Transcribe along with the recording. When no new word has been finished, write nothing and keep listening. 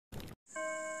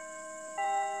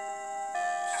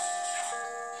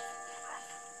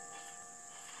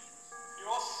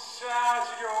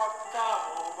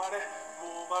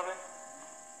バレ。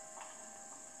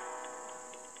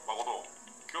誠、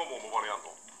今日もモバレやん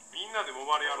の？みんなでモ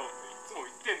バレやろうっていつも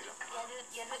言ってんじゃん。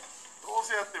やる。どう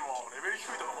せやってもレベル低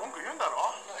いとか文句言うんだ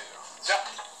ろ。じゃあ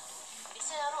一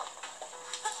緒にやろう。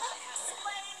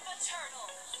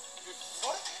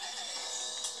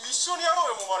一緒にやろ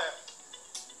うよモバレ。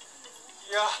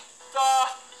やっ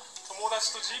たー。友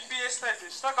達と GPS 対戦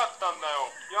したかったんだよ。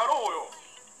やろうよ。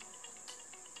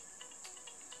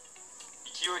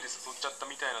勢いで誘っちゃった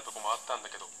みたいなとこもあったんだ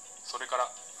けど、それから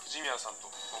藤宮さんと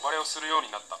モバレをするように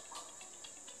なった。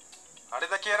あれ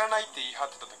だけやらないって言い張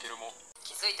ってたタケルも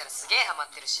気づいたらすげえハマ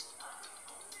ってるし、レ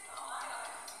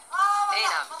イ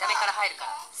ナは見た目から入るか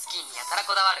らスキーにやたら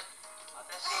こだわる。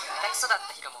下手くそだっ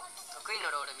たヒロも得意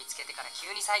のロール見つけてから急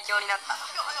に最強になった。何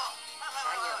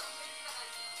より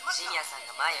ジニアさん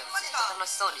が前よりずっと楽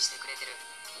しそうにしてくれてる。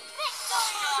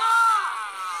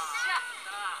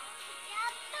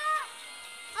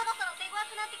そろそろ手強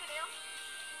くなってくるよ。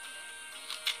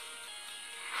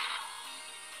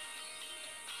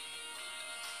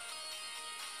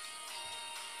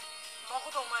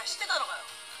誠お前知ってたのかよ。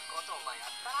ことお前や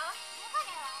ったな。モバ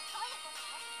レはどういうこと？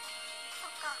そ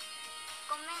っか、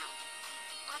ごめん。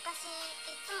私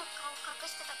いつも顔隠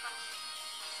してたから。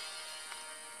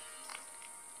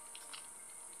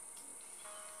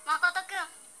誠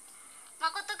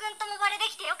くんとモバレで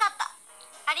きてよかった。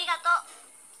ありがとう。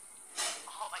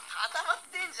お前固まっ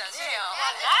てんじゃねえよ。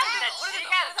なんだ違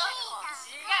う。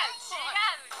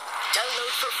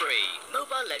Download for free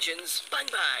Mobile Legends Bang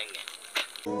Bang.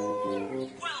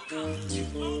 Welcome to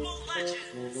Mobile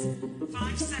Legends.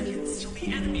 5 seconds till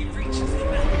the enemy reaches the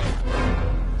battle.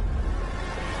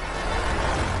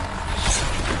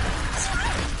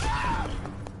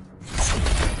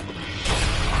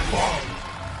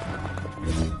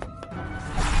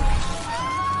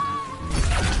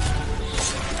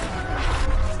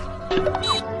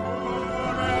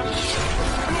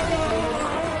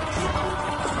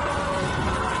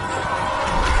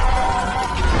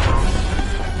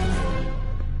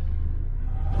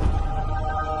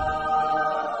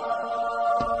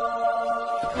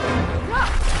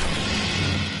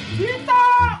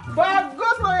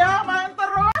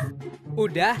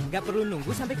 Udah, gak perlu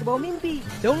nunggu sampai ke bawah mimpi.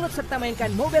 Download serta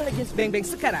mainkan Mobile Legends Bang Bang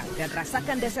sekarang dan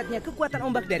rasakan dahsyatnya kekuatan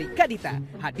ombak dari Kadita,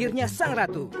 hadirnya Sang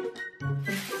Ratu.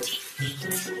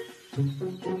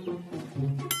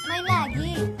 Main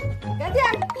lagi.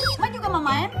 Gantian, Mak juga mau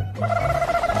main.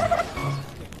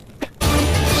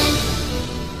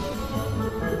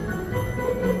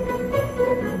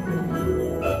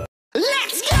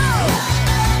 Let's go!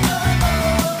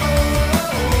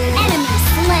 Enemy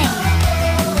slain.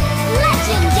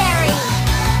 Legendary.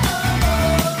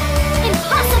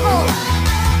 Impossible.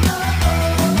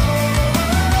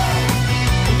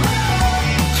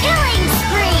 Killing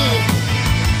spree.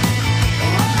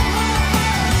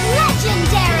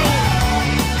 Legendary.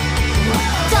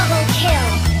 Double kill.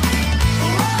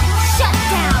 Shut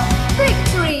down.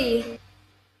 Victory.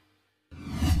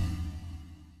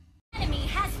 Enemy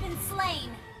has been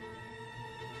slain.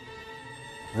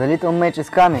 The little match is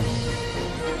coming.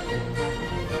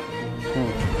 An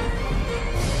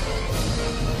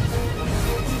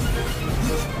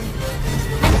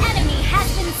enemy has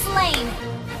been slain.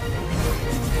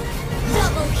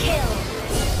 Double kill.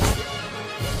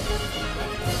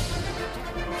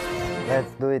 Let's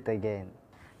do it again.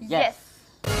 Yes.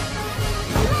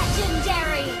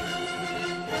 Legendary.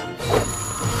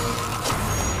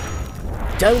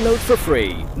 Download for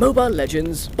free Mobile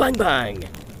Legends Bang Bang.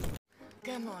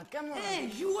 Come on. Hey,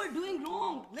 you are doing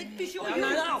wrong. Let me show you.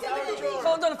 No.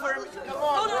 Hold on for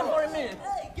a minute.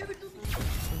 Hey, give it to me.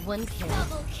 One kill.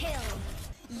 Double kill.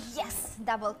 Yes,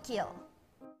 double kill.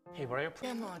 Hey, where are you?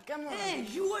 Come on. Hey,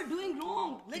 you are doing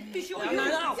wrong. Let me show you.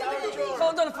 No.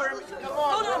 Hold on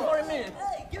for a minute.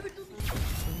 Hey, give it to me.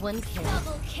 One kill.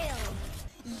 Double kill.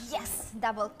 Yes,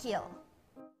 double kill.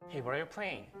 Hey, where are you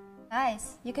playing?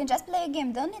 Guys, you can just play a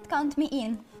game, don't need count me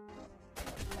in.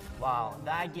 Wow,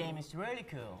 that game is really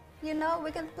cool. You know, we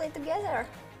can play together.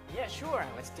 Yeah, sure.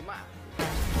 Let's team up.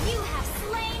 You have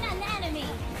slain an enemy.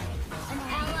 An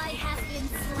ally has been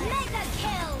slain. Mega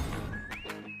kill.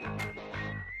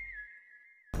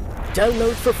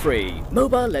 Download for free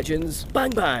Mobile Legends Bang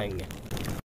Bang.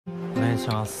 お願いし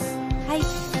ます。はい。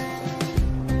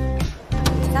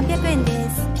300円で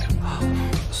す。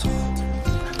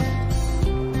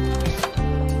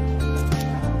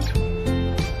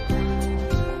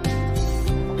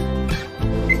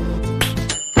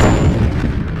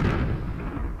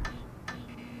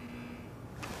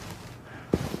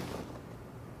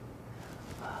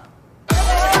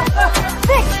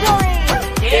Victory!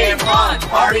 Game on,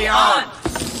 party on!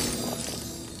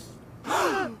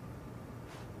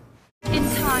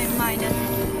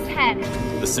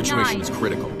 10. The situation 9, is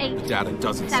critical. 8, The data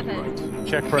doesn't 7. seem right.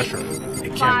 Check pressure.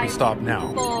 It can't be 5, stopped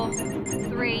now. 4,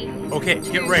 3. Okay,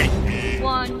 get 2, ready.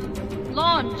 1.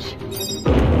 Launch.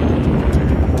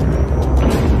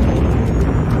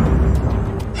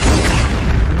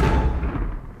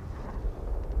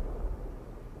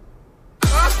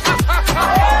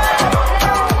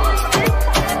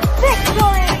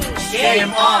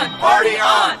 Game on, party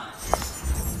on!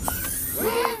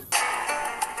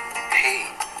 Hey,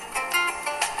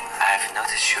 I've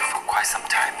noticed you for quite some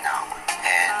time now,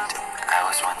 and I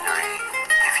was wondering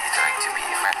if you'd like to be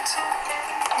friends.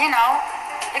 You know,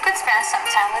 you could spend some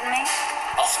time with me.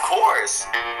 Of course!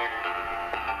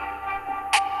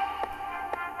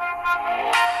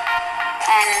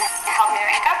 And help me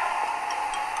rank up.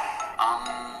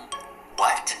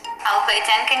 What? I'll play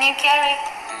 10, can you carry?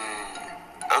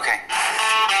 Okay.